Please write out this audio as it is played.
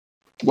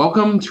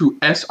Welcome to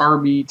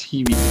SRB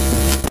TV.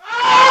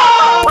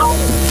 Oh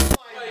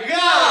my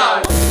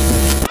God!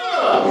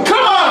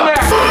 Come on, man!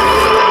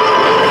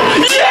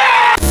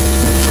 Yeah!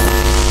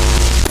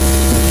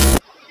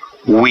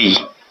 We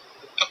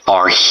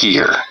are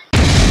here.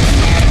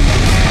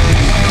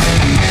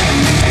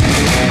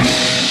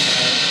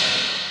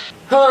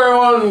 Hello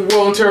everyone,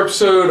 welcome to our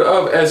episode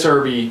of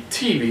SRB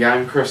TV.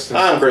 I'm Kristen.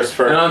 I'm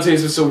Christopher. And on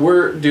today's episode,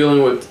 we're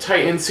dealing with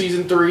Titans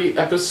Season 3,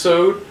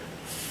 Episode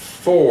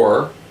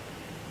 4.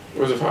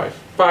 Or was it 5?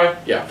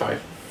 5? Yeah,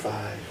 5.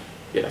 5.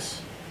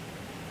 Yes.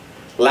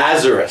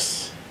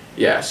 Lazarus.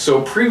 Yeah,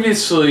 so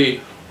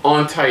previously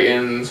on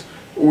Titans,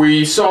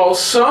 we saw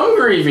some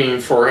grieving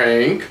for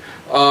Hank.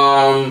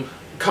 Connor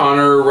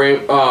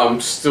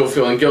still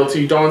feeling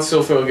guilty. Dawn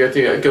still feeling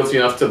guilty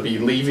enough to be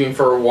leaving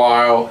for a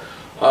while.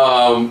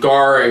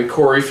 Gar and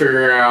Corey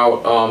figuring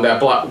out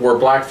where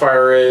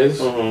Blackfire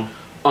is. Mm-hmm.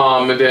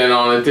 And then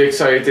on the Dick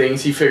side of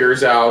things, he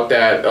figures out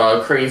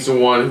that Crane's the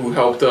one who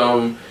helped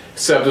him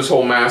set up this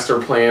whole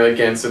master plan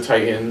against the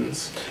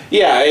Titans.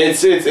 Yeah,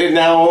 it's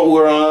now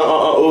we're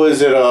on.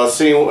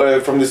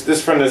 Seeing from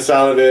the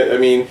sound of it? I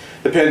mean,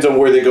 depends on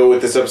where they go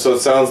with this episode.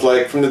 Sounds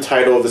like from the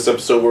title of this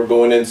episode, we're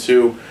going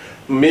into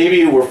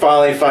maybe we're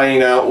finally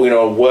finding out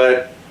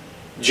what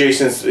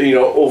Jason's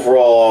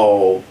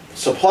overall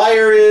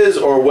supplier is,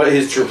 or what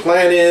his true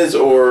plan is,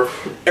 or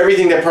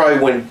everything that probably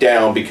went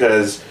down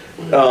because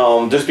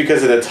just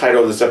because of the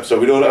title of this episode.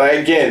 We don't.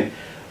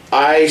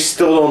 I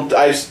still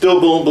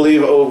don't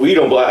believe. We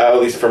don't. At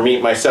least for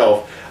me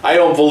myself, I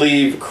don't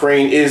believe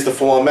Crane is the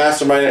full-on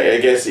mastermind. I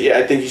guess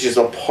I think he's just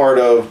a part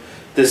of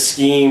this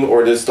scheme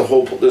or this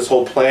whole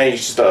plan.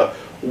 He's just a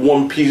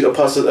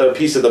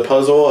piece of the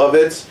puzzle of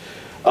it.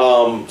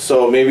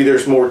 So maybe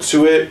there's more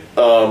to it.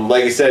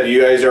 Like I said,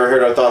 you guys already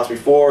heard our thoughts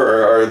before.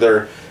 Or are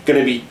there going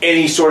to be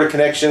any sort of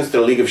connections to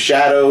the League of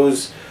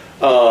Shadows?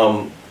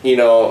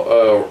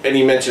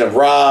 Any mention of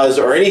Roz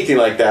or anything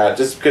like that,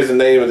 just because of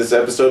the name of this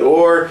episode,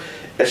 or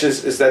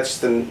is that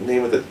just the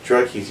name of the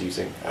drug he's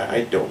using?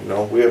 I don't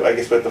know. I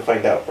guess we have to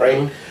find out, right?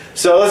 Mm-hmm.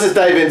 So let's just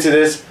dive into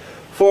this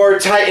for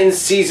Titans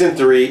Season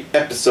 3,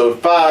 Episode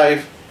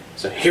 5.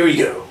 So here we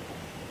go.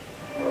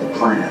 The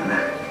plan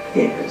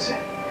is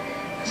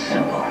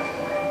simple.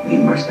 We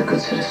immerse the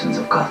good citizens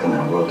of Gotham in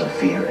a world of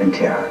fear and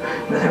terror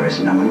where there is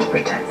no one to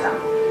protect them.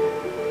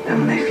 Then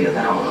when they feel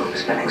that all hope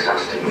has been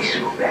exhausted, we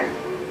swoop in.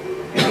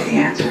 Maybe the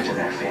answer to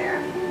their fear.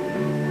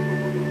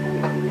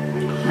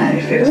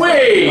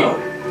 Wait!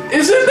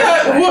 Isn't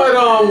that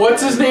what,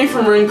 what's his name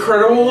from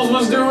Incredibles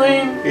was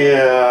doing?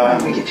 Yeah.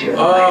 Let me get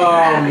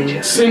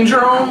you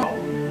Syndrome?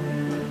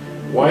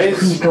 Why is...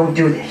 Please don't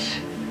do this.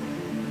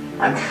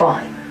 I'm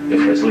fine.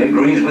 If Leslie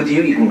agrees with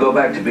you, you can go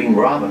back to being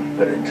Robin.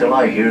 But until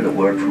I hear the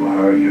word from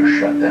her, you're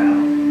shut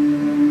down.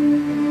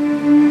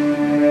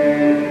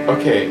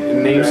 Okay, the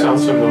name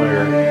sounds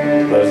familiar.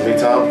 Leslie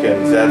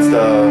Tompkins. That's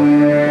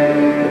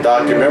the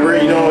doctor. Remember,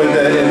 in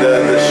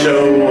the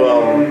show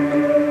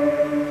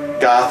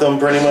Gotham,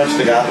 pretty much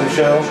the Gotham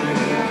show.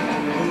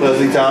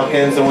 Leslie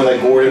Tompkins, the one that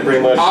Gordon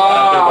pretty much.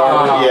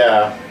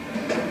 Yeah,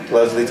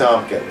 Leslie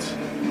Tompkins.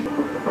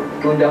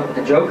 Joined up with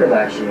the Joker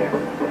last year.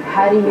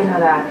 How do you know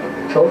that?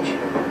 Told you.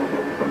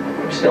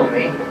 I'm still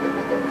me.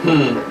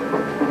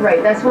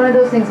 Right, that's one of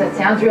those things that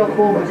sounds real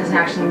cool but doesn't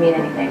actually mean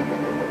anything.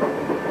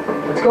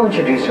 Let's go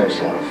introduce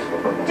ourselves.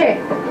 Jay.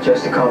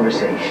 Just a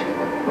conversation.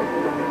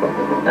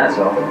 That's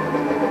all.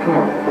 Come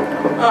on.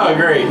 Oh,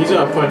 great. He's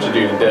gonna punch a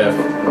dude to death.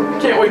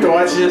 Can't wait to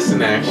watch this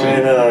in action.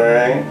 I know,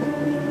 right?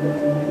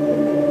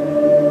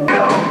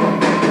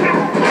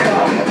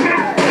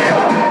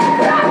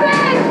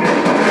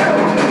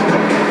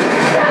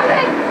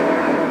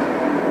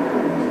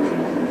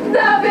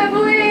 Stop it,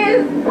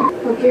 please!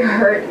 Look, you're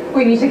hurt.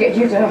 We need to get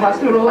you to the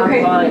hospital,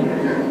 okay?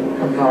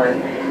 I'm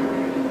fine.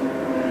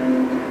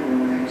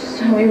 Just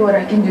tell me what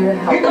I can do to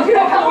help. Get the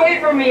fuck away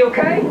from me,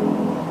 okay?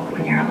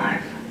 When you're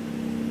alive.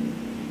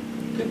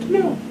 Good to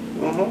know.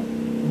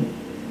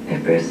 If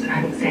Bruce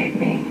hadn't saved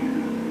me.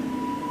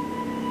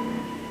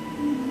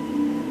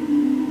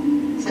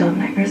 Still have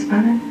nightmares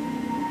about it?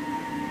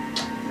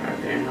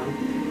 Goddamn.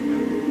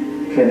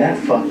 If you're that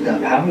fucked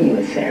up, how are you a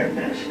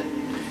therapist?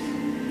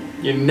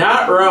 You're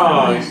not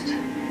wrong.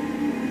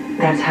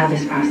 That's how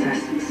this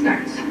process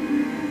starts.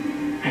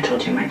 I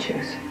told you my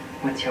choose.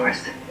 What's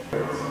yours?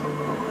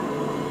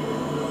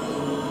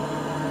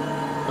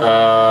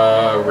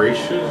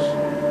 Racious?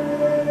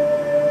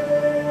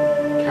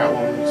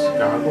 Catwoman's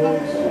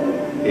goggles?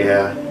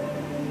 Yeah.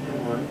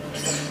 What?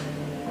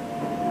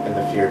 And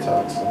the fear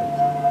toxin.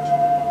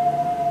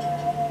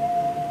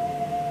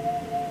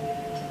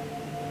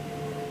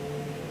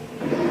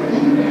 I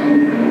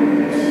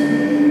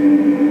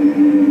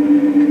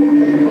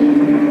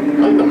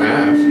like the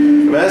mask.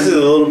 The mask is a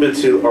little bit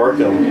too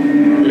Arkham.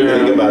 Yeah.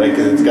 Think about it,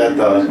 because it's got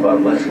the.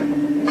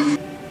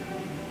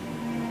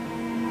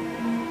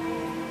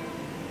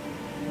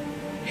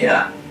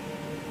 Yeah.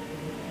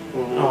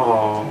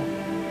 Aww.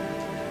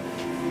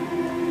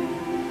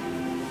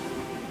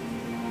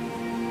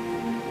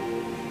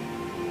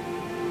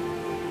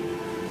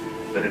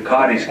 The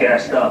Ducati's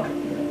gassed up.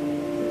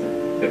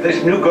 If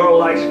this new girl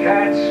likes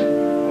cats,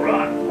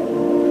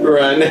 run.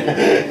 Run.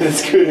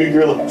 This good new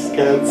girl likes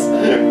cats.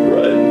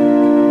 Run.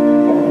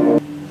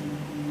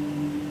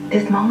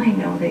 Does Molly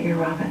know that you're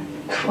Robin?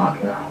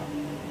 Fuck no.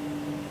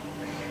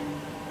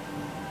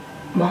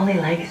 Molly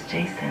likes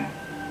Jason,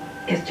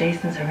 because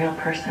Jason's a real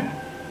person.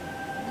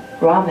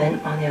 Robin,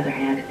 on the other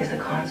hand, is a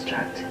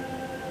construct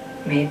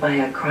made by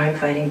a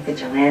crime-fighting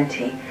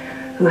vigilante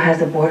who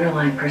has a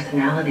borderline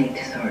personality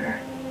disorder.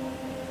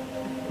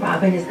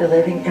 Robin is the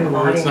living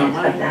embodiment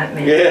of that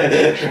man. Yeah,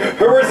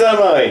 her words, not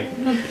mine.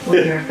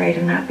 What you're afraid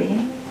of not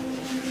being?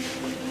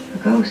 A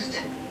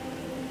ghost.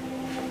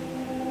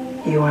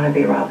 You want to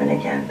be Robin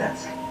again,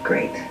 that's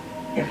great.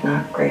 If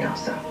not, great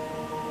also.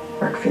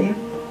 Work for you?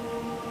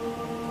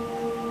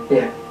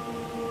 Yeah.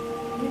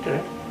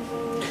 Okay.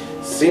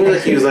 Seems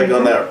like he was like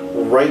on that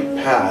right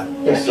path.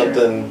 Yeah,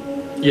 something.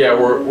 Yeah,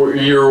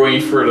 you're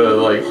waiting for the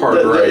like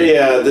hard right.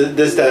 Yeah,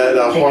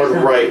 that hard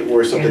right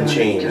where something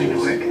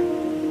changes.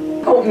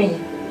 Help me.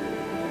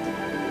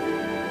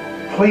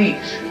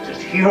 Please,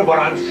 just hear what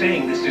I'm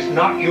saying. This is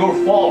not your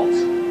fault.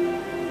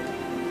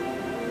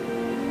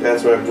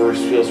 That's why Bruce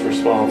feels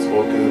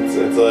responsible, because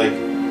it's like,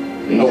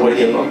 oh, what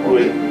he.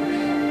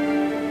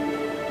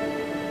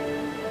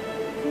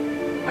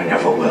 I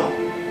never will.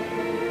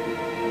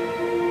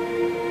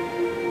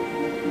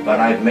 But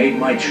I've made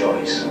my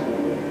choice.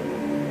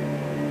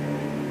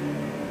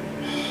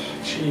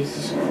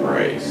 Jesus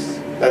Christ.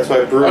 That's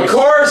why Bruce. Of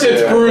course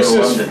it's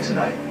Bruce's. London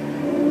tonight.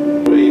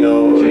 You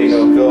know,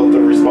 felt the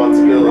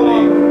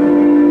responsibility,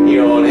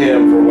 on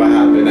him for what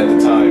happened at the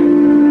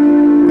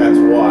time. That's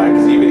why,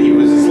 because even he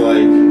was just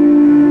like,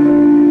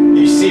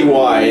 you see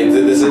why, and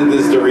this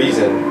is the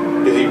reason,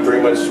 because he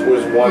pretty much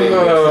was wanting to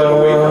step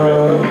away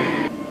from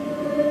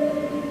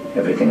it.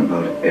 Everything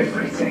about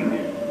everything.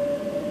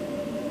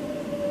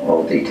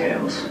 All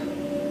details.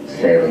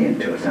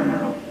 Salient to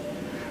ephemeral.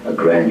 A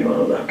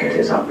granular look at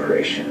his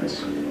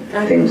operations.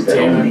 Things that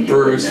only you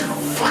would know.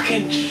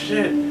 Fucking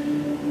shit.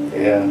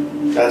 Yeah,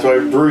 that's why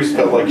Bruce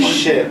felt like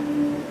shit.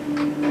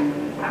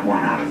 I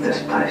want out of this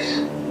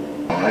place.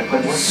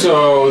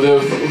 So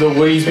the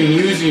way he's been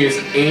using is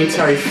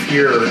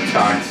anti-fear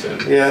toxin.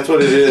 Yeah, that's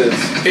what it is.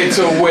 It's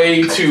a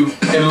way to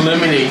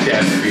eliminate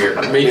that fear,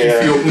 make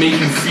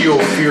you feel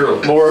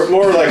fearless. More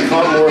like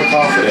more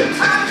confident,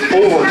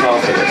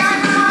 overconfident.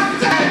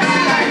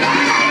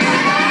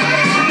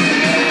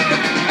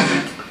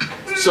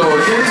 So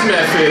his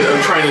method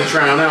of trying to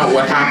drown out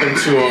what happened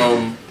to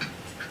him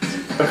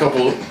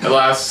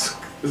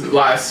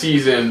last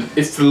season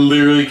is to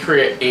literally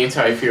create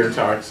anti-fear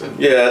toxin.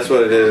 Yeah, that's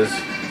what it is.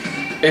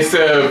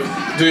 Instead of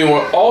doing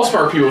what all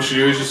smart people should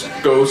do, is just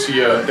go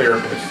see a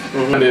therapist.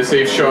 And if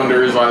they've shown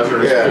there is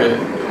Lazarus pit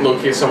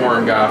located somewhere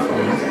in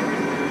Gotham.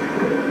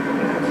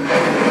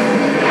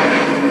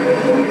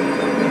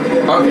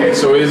 Okay,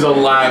 so it is a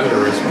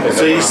Lazarus pit.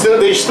 So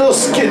they still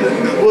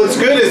what's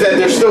good is that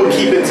they're still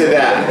keeping to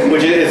that,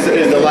 which is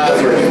the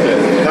Lazarus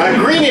pit. Not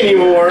green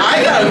anymore.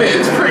 I gotta admit,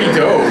 it's pretty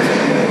dope.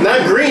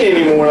 Not green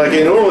anymore like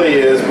it normally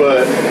is,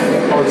 but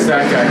oh, it's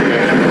that guy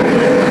again.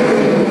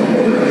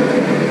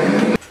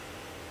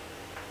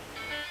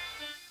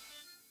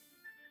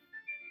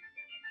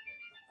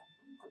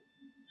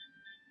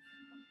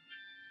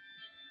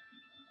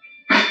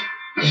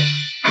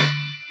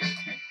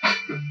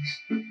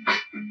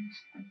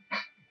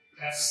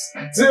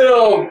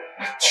 Still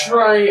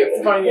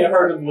finding it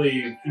hard to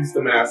believe he's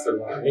the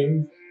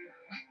mastermind.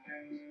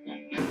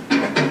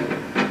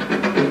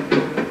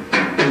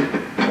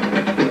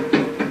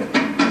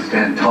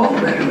 Stand tall,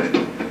 Edward.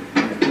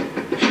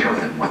 Show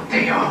them what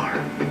they are.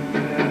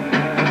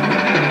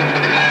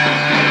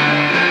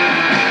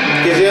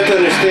 because you have to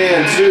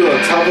understand too,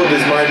 on top of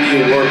his mind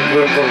being worked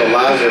from the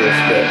Lazarus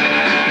pit,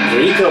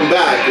 when you come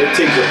back, it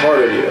takes a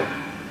part of you.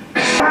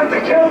 Trying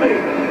to kill me!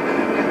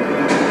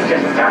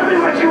 Just tell me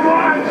what you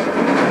want!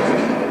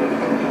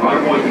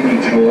 I want you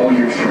to tell all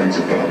your friends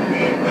about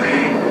me,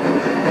 okay?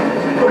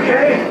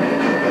 Okay?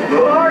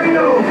 Who are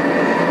you?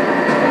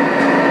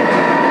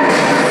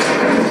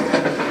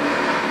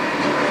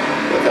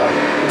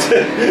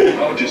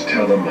 I'll just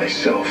tell them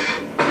myself.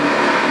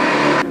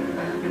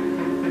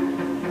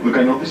 Look,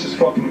 I know this is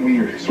fucking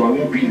weird, so I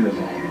won't be here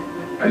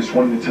long. I just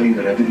wanted to tell you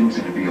that everything's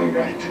gonna be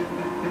alright.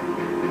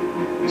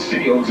 The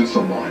city owes us a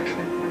lot,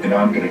 and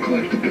I'm gonna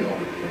collect the bill.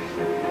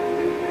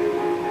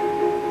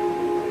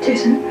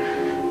 Jason,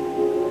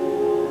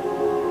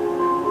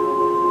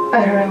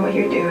 I don't know what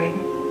you're doing,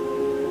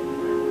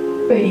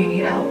 but you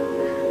need help.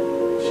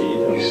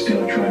 You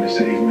still trying to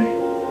save me?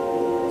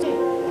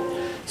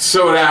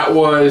 So that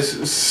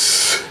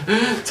was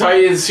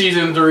Titans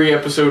Season 3,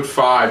 Episode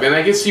 5. And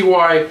I can see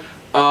why,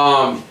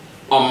 on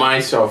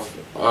myself,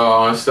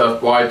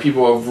 stuff, why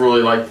people have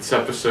really liked this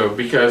episode.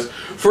 Because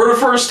for the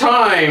first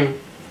time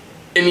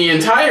in the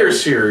entire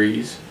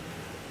series,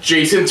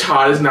 Jason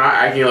Todd is not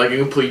acting like a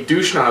complete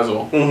douche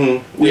nozzle.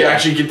 Mm-hmm. We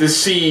actually get to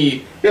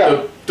see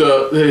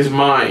his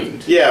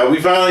mind. Yeah,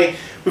 we finally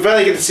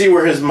get to see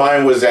where his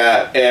mind was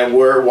at and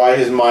why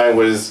his mind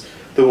was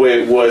the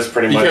way it was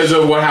pretty much. Because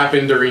of what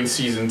happened during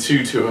season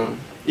 2 to him.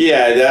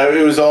 Yeah,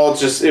 it was all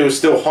just, it was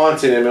still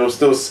haunting him. It was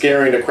still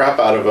scaring the crap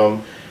out of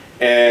him.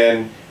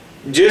 And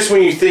just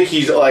when you think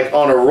he's like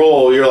on a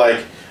roll, you're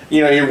like,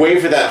 you know, you're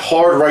waiting for that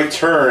hard right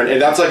turn.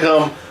 And that's like,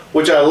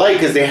 which I like,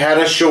 because they had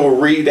to show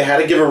they had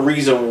to give a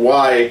reason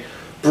why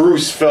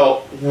Bruce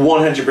felt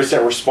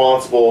 100%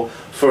 responsible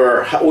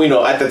for, you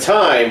know, at the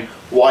time,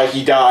 why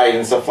he died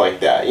and stuff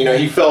like that. You know,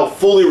 he felt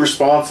fully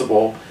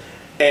responsible.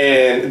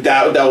 And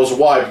that was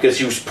why, because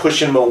he was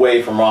pushing him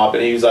away from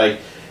Robin. He was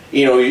like,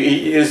 you know,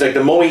 it was like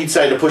the moment he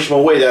decided to push him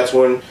away, that's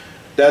when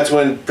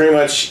pretty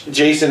much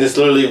Jason just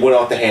literally went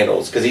off the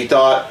handles, because he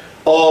thought,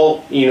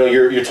 oh, you know,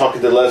 you're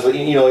talking to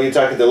Leslie, you know, you're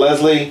talking to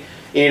Leslie,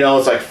 you know,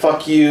 it's like,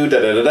 fuck you, da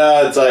da da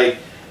da.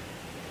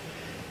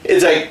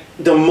 It's like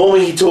the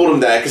moment he told him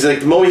that, because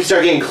like the moment he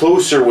started getting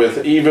closer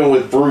with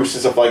Bruce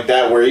and stuff like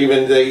that, where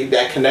even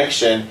that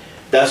connection,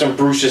 that's when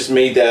Bruce just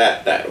made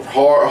that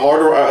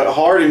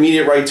hard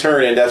immediate right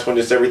turn, and that's when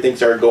just everything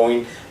started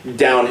going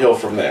downhill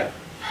from there.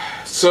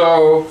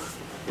 So,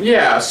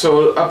 yeah,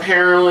 so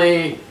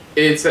apparently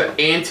it's an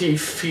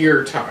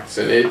anti-fear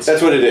toxin.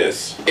 That's what it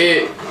is.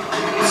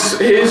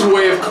 His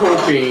way of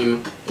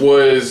coping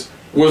was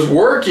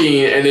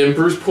working, and then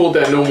Bruce pulled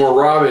that No More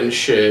Robin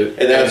shit.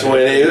 And that's when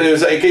it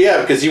was like,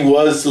 yeah, because he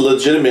was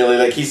legitimately,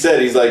 like he said,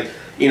 he's like,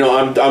 you know,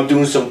 I'm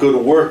doing some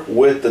good work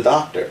with the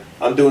Doctor.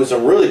 I'm doing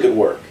some really good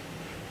work.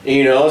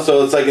 You know,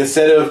 so it's like,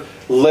 instead of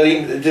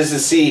letting, just to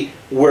see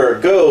where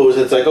it goes,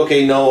 it's like,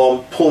 okay, no,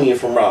 I'm pulling it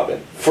from Robin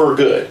for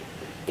good.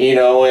 You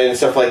know, and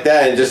stuff like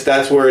that, and just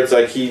that's where it's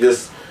like he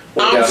just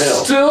went downhill.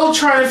 I'm still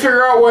trying to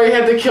figure out why he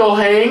had to kill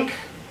Hank.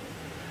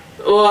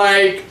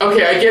 Like,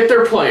 okay, I get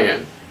their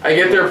plan.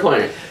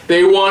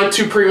 They want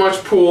to pretty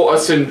much pull a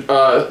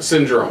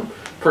syndrome,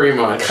 pretty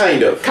much.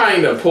 Kind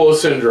of pull a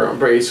syndrome,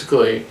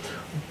 basically.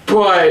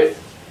 But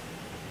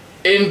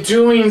in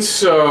doing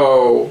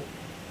so,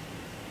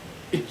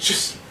 it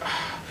just...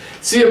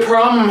 See, the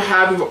problem I'm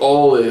having with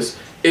all this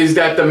is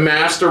that the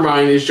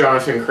mastermind is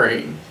Jonathan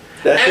Crane.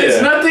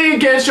 It's nothing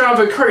against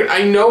Jonathan Crane.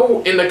 I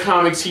know in the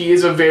comics he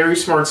is a very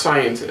smart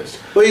scientist.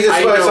 Well, he's a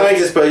smart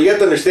scientist, but you have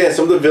to understand,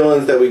 some of the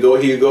villains that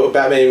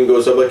Batman even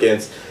goes up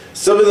against,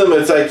 some of them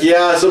it's like,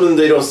 yeah, some of them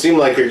they don't seem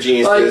like they're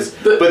geniuses,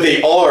 but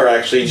they are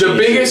actually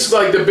geniuses.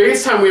 The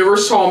biggest time we ever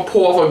saw him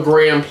pull off a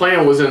grand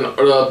plan was in the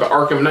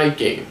Arkham Knight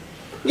game.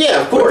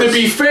 Yeah, of course. But to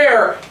be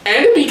fair,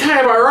 and to be kind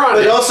of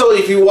ironic. But also,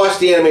 if you watch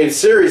the animated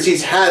series,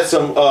 he's had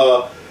some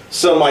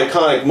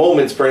iconic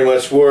moments, pretty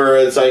much, where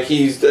it's like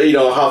he's, you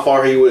know, how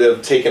far he would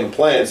have taken the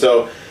plan.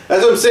 So,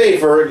 as I'm saying,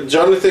 for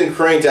Jonathan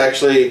Crane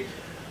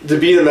to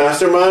be the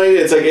mastermind,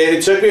 it's like,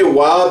 it took me a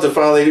while to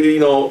finally, you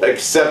know,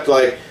 accept,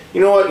 like, you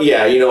know what,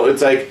 yeah, you know,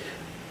 it's like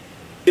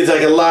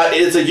a lot,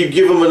 it's like you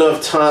give him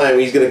enough time,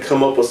 he's going to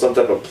come up with some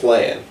type of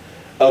plan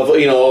of,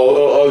 you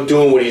know, of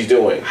doing what he's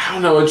doing. I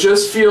don't know, it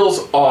just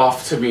feels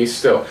off to me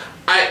still.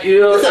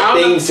 It's a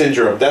Bane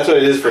syndrome. That's what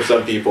it is for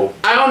some people.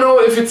 I don't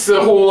know if it's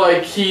the whole,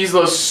 like, he's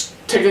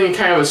technically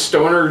kind of a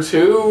stoner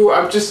too.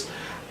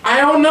 I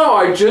don't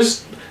know.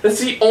 That's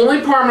the only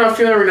part I'm not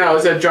feeling right now,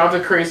 is that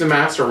Jonathan Crane's the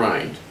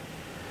mastermind.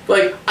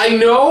 Like, I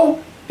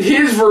know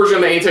his version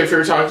of the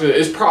anti-fear toxin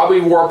is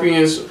probably warping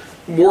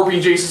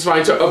Jason's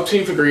mind to a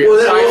 10th degree.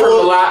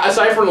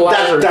 Aside from the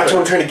Lazarus. That's what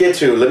I'm trying to get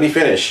to. Let me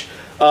finish.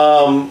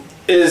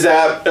 Is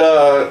that,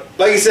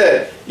 like I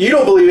said, you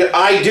don't believe it,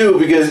 I do,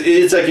 because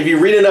it's like, if you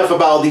read enough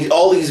about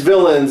all these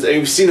villains, and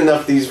you've seen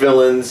enough of these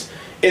villains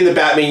in the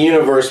Batman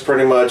universe,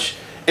 pretty much,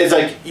 it's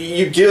like,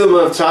 you give them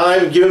enough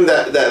time, give them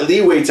that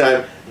leeway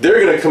time, they're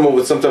going to come up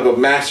with some type of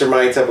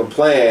mastermind type of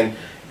plan,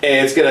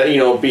 and it's going to, you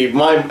know, be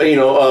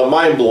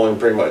mind-blowing,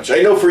 pretty much.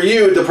 I know for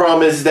you, the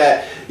problem is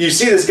that you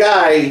see this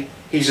guy,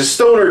 he's a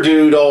stoner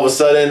dude all of a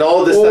sudden,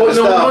 all this type of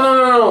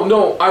stuff.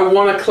 No, I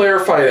want to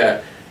clarify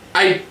that.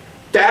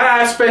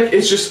 That aspect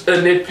is just a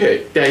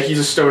nitpick, that he's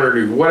a stoner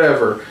dude,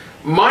 whatever.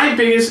 My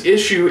biggest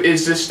issue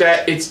is just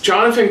that it's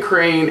Jonathan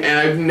Crane, and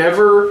I've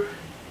never,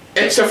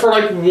 except for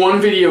like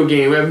one video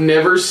game, I've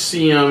never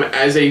seen him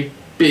as a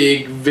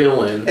big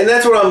villain. And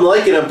that's what I'm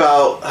liking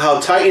about how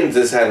Titans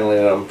is handling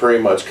him,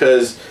 pretty much,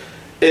 because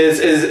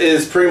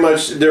is pretty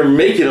much, they're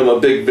making him a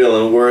big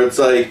villain, where it's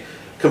like,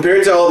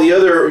 compared to all the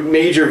other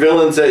major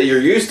villains that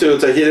you're used to,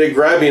 it's like they're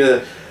grabbing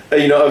a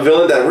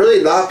villain that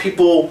really a lot of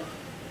people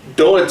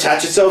don't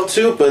attach itself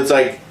to, but it's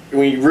like,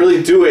 when you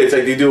really do it, it's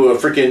like they do a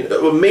freaking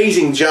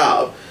amazing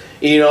job.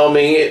 You know, I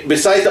mean,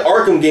 besides the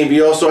Arkham game,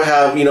 you also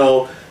have, you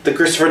know, the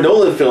Christopher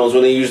Nolan films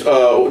when they used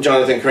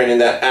Jonathan Crane in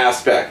that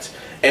aspect.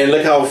 And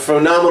look how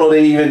phenomenal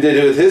they even did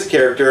it with his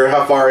character,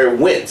 how far it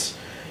went.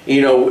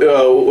 You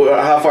know,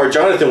 how far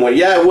Jonathan went.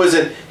 Yeah, it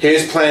wasn't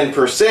his plan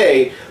per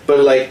se, but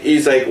like,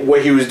 he's like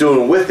what he was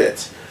doing with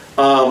it.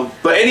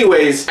 But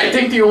anyways, I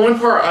think the only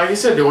part, like I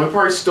said, the only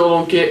part I still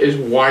don't get is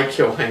why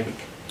kill Hank.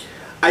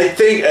 I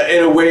think,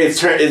 in a way,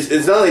 it's not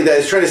only that,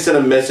 it's trying to send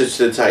a message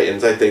to the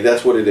Titans. I think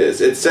that's what it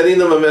is. It's sending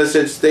them a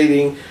message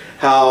stating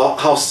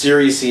how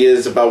serious he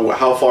is about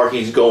how far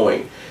he's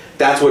going.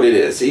 That's what it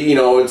is. You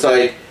know, it's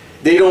like,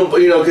 they don't,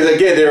 you know, because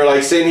again, they're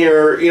like sitting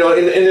here, you know,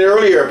 in the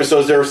earlier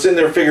episodes, they were sitting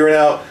there figuring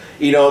out,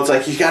 you know, it's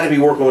like he's got to be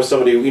working with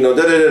somebody, you know,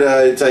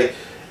 It's like,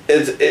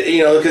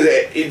 you know, because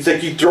it's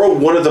like you throw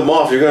one of them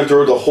off, you're going to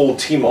throw the whole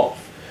team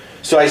off.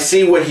 So I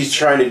see what he's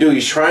trying to do.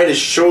 He's trying to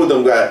show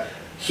them that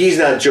he's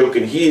not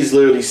joking. He's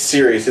literally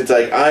serious. It's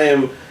like, I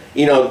am,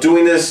 you know,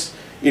 doing this,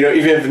 you know,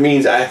 even if it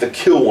means I have to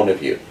kill one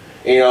of you.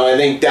 You know, I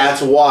think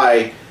that's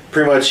why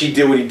pretty much he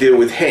did what he did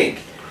with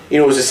Hank. You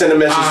know, it was to send a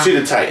message to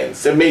the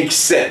Titans. It makes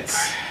sense.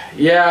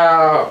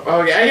 Yeah,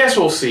 okay, I guess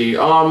we'll see.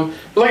 But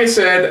like I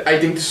said, I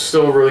think this is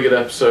still a really good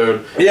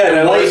episode. Yeah, and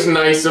it was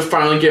nice to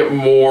finally get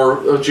more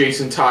of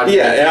Jason Todd.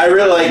 Yeah, and I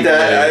really like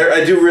that.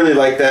 I do really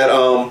like that.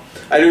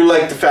 I do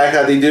like the fact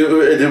how they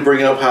do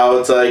bring up how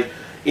it's like,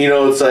 you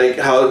know, it's like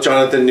how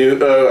Jonathan knew,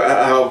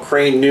 how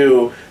Crane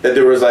knew that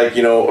there was like,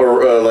 you know,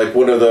 or like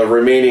one of the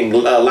remaining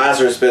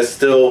Lazarus bits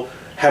still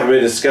haven't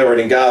been discovered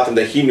in Gotham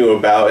that he knew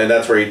about, and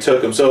that's where he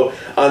took him. So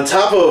on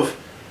top of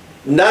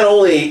not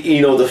only, you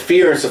know, the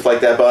fear and stuff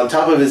like that, but on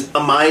top of his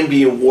mind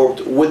being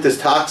warped with this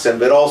toxin,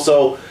 but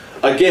also,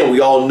 again, we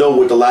all know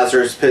what the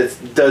Lazarus Pit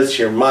does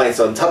to your mind.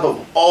 So on top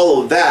of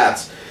all of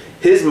that,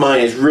 his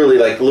mind is really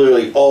like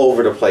literally all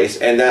over the place,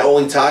 and that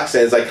only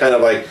toxin is like kind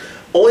of like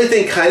only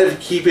thing kind of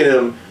keeping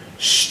him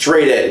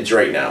straight edge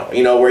right now.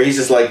 You know, where he's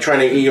just like trying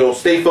to, you know,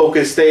 stay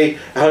focused, stay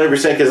 100%.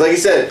 Because like I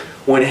said,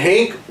 when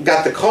Hank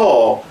got the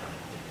call,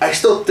 I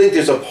still think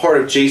there's a part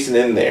of Jason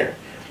in there.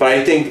 But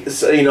I think,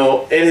 you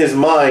know, in his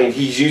mind,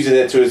 he's using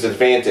it to his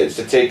advantage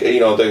to take, you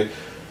know, the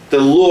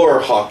lure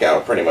Hawk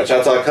out, pretty much.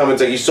 That's how it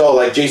comes. Like, you saw,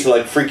 like, Jason,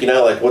 like, freaking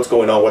out, like, what's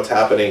going on, what's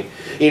happening.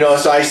 You know,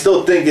 so I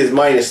still think his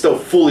mind is still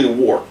fully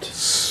warped.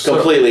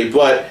 Completely.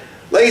 But,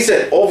 like I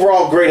said,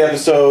 overall, great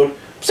episode.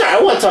 Sorry,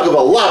 I want to talk about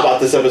a lot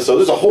about this episode.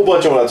 There's a whole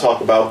bunch I want to talk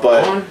about,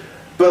 but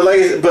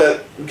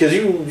because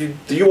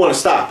you want to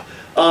stop.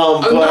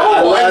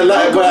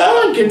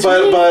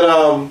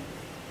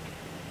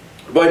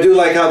 But I do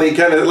like how they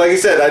kind of, like I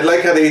said, I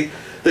like how they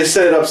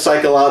set it up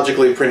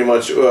psychologically pretty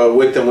much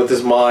with him, with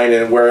his mind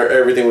and where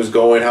everything was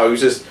going, how he was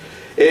just,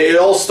 it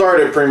all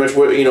started pretty much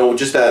with, you know,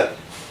 just that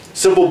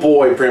simple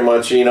boy pretty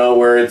much, you know,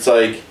 where it's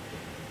like,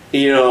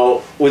 you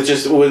know, with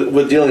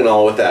dealing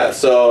all with that.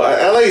 So,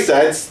 I like I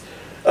said, it's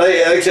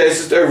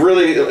just a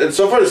really,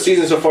 so far the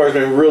season so far has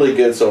been really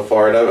good so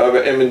far, and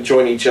I'm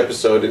enjoying each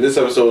episode, and this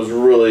episode was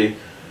really,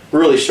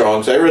 really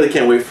strong, so I really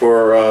can't wait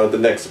for the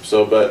next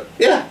episode. But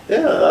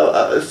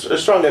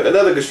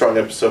another good strong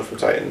episode from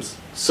Titans.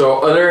 So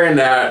other than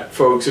that,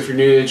 folks, if you're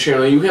new to the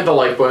channel, you hit the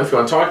like button. If you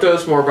want to talk to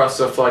us more about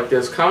stuff like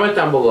this, comment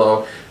down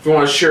below. If you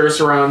want to share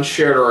us around,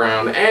 share it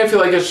around. And if you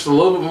like us just a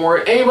little bit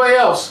more, anybody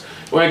else,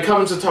 when it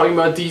comes to talking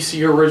about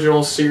DC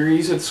original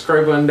series, hit the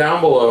subscribe button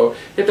down below.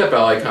 Hit that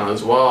bell icon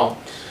as well.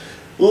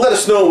 Let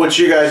us know what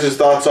you guys'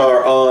 thoughts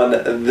are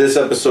on this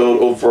episode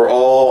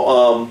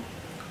overall.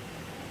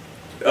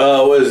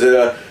 What is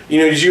it? You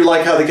know, did you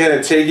like how they kind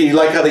of take it? You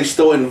like how they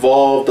still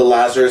involved the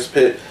Lazarus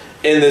Pit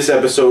in this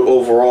episode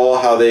overall?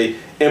 How they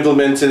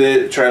implemented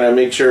it, trying to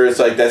make sure it's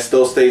like that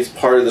still stays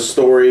part of the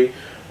story.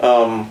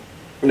 Now,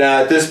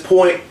 at this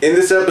point in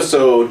this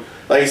episode,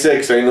 like I said,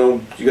 because I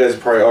know you guys are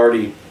probably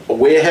already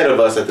way ahead of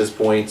us at this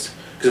point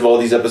because of all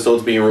these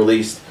episodes being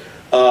released.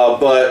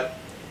 But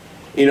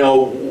you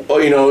know,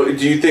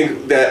 do you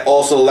think that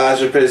also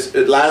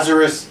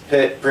Lazarus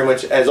Pit pretty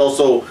much has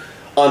also,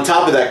 on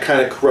top of that, kind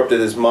of corrupted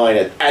his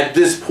mind at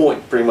this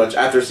point, pretty much,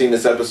 after seeing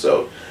this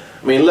episode?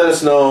 I mean, let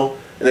us know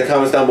in the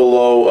comments down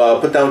below.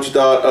 Put down what you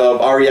thought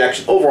of our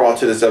reaction overall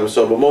to this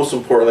episode, but most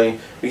importantly,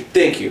 we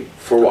thank you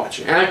for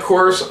watching. And of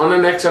course, on the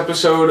next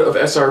episode of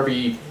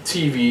SRB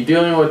TV,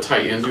 Dealing with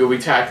Titans, we'll be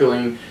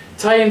tackling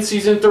Titans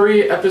Season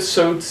 3,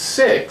 Episode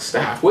 6,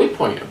 the halfway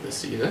point of this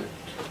season.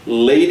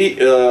 Lady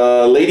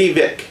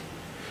Vic.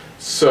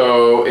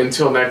 So,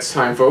 until next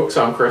time, folks,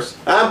 I'm Chris.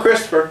 I'm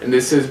Christopher. And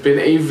this has been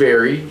a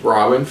very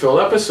Robin-filled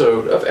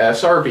episode of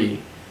SRB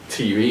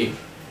TV.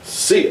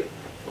 See ya.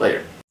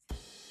 Later.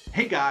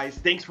 Hey guys,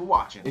 thanks for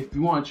watching. If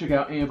you want to check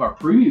out any of our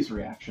previous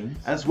reactions,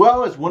 as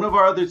well as one of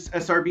our other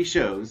SRB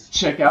shows,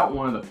 check out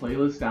one of the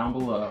playlists down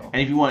below.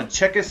 And if you want to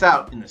check us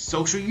out in the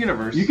social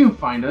universe, you can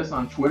find us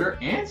on Twitter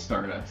and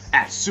Stardust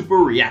at Super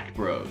React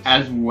Bros,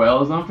 as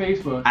well as on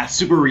Facebook at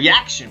Super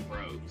Reaction Bros.